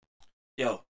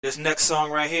Yo, this next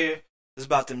song right here is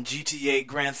about them GTA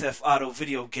Grand Theft Auto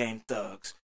video game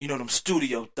thugs. You know, them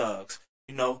studio thugs.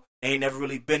 You know, they ain't never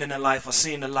really been in the life or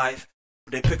seen the life,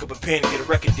 but they pick up a pen and get a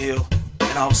record deal,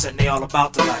 and all of a sudden they all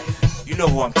about the life. You know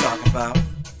who I'm talking about.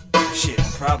 Shit,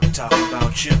 I'm probably talking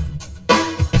about you.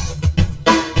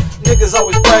 Niggas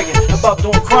always bragging about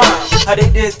doing crime, how they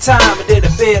did time and did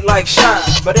a bid like shine,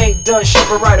 but ain't done shit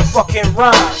but write a fucking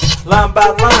rhyme, line by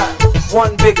line,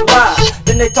 one big lie.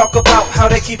 Then they talk about how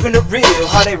they keeping it real,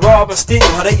 how they rob and steal,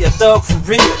 how they a thug for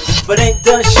real, but ain't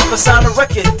done shit but sign a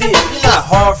record deal. You're not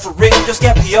hard for real, just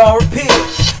get PR appeal.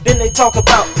 Then they talk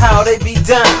about how they be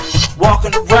down,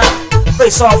 walking around,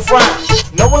 face off round,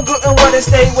 knowing good and well they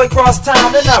stay way cross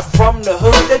town. They're not from the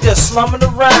hood, they just slumming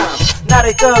around. Now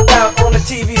they thug out on the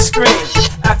TV screen,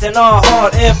 acting all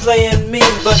hard and playing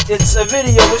mean, but it's a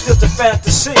video, it's just a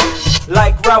fantasy.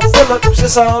 Like Ralph Phillips,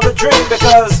 it's all a dream,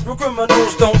 because real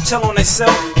criminals don't tell on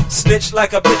themselves. Snitch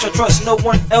like a bitch, I trust no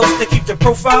one else. They keep their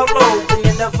profile low, and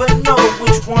you never know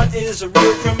which one is a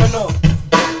real criminal.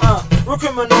 Real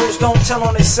criminals don't tell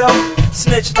on themselves.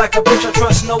 Snitch like a bitch, I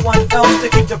trust no one else. They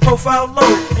keep their profile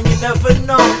low, and you never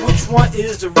know which one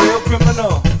is the real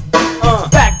criminal.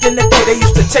 Back in the day, they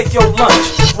used to take your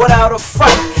lunch without a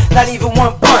fight, not even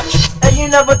one punch. And you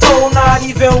never told, not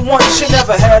even once. You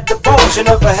never had the balls, you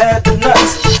never had the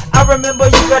nuts. I remember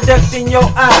you got decked in your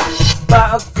eye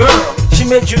by a girl, she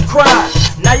made you cry.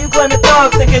 Now you claim a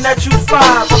thug thinking that you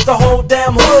fly, but the whole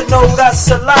damn hood know that's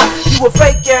a lie. You a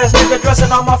fake ass nigga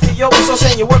dressing on mafioso,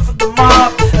 saying you work for the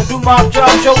mob and do mob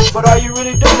job jokes, but all you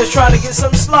really doing is trying to get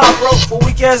some slop, bro, for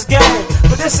weak ass game.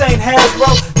 But this ain't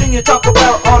Hasbro. Then you talk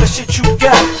about all the shit you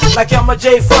got, like I'm a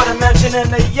J for the mansion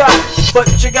and the yacht, but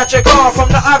you got your car from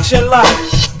the auction lot.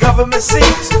 Government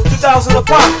seats, 2,000 a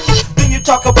pop. Then you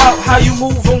talk about how you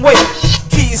move and wait,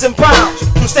 keys and pounds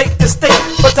from state to state,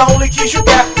 but the only keys you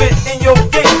got fit in your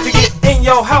gate to get in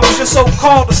your house, your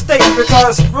so-called estate.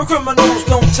 Because real criminals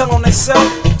don't tell on themselves.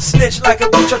 Snitch like a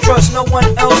bitch, I trust no one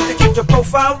else. They keep their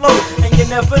profile low, and you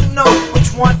never know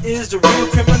which one is the real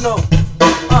criminal.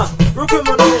 Real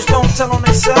criminals don't tell on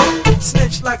themselves.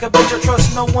 Snitch like a bitch, I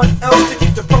trust no one else. They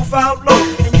keep their profile low,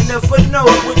 and you never know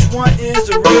which one is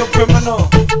the real criminal.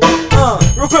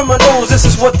 Real criminals, this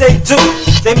is what they do.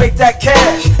 They make that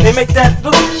cash, they make that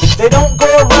loot. They don't go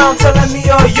around telling me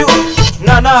or you,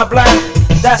 nah black,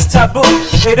 that's taboo.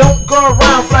 They don't go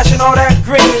around flashing all that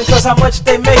green, cause how much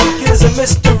they make is a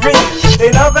mystery.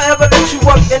 They never ever let you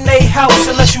up in their house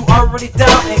unless you already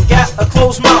down and got a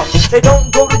closed mouth. They don't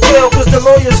go to jail cause the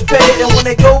lawyers pay, and when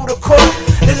they go to court,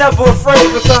 they're never afraid,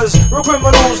 because real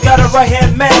criminals got a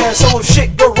right-hand man. So if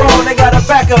shit go wrong, they got a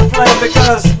backup plan,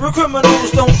 because real criminals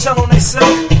don't tell on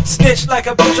themselves. Snitch like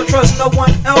a bitch, I trust no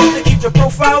one else. They keep their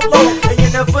profile low, and you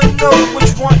never know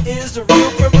which one is the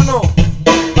real criminal.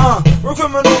 Real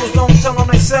criminals don't tell on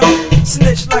themselves.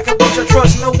 Snitch like a bitch, I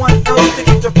trust no one else. They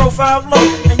keep their profile low,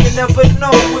 and you never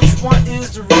know which one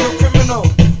is the real criminal.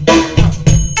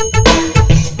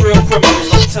 Real criminals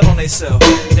don't tell on themselves.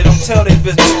 They don't tell their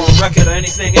business on record or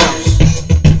anything else.